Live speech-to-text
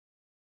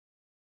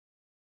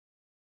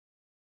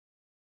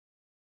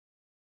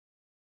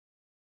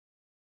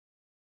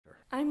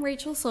I'm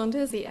Rachel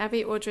Saunders, the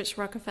Abby Aldrich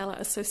Rockefeller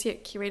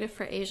Associate Curator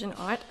for Asian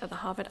Art at the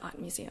Harvard Art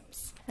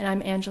Museums. And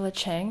I'm Angela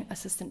Chang,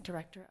 Assistant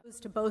Director.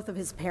 To both of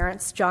his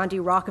parents, John D.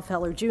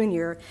 Rockefeller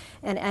Jr.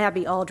 and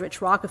Abby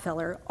Aldrich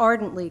Rockefeller,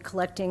 ardently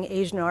collecting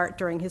Asian art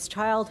during his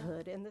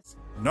childhood.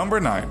 Number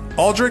 9.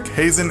 Aldrich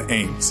Hazen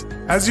Ames.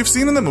 As you've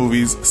seen in the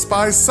movies,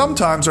 spies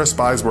sometimes are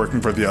spies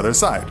working for the other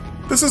side.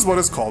 This is what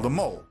is called a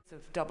mole.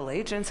 Double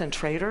agents and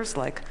traitors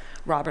like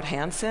Robert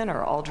Hansen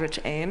or Aldrich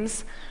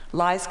Ames.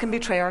 Lies can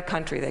betray our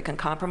country. They can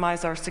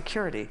compromise our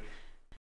security.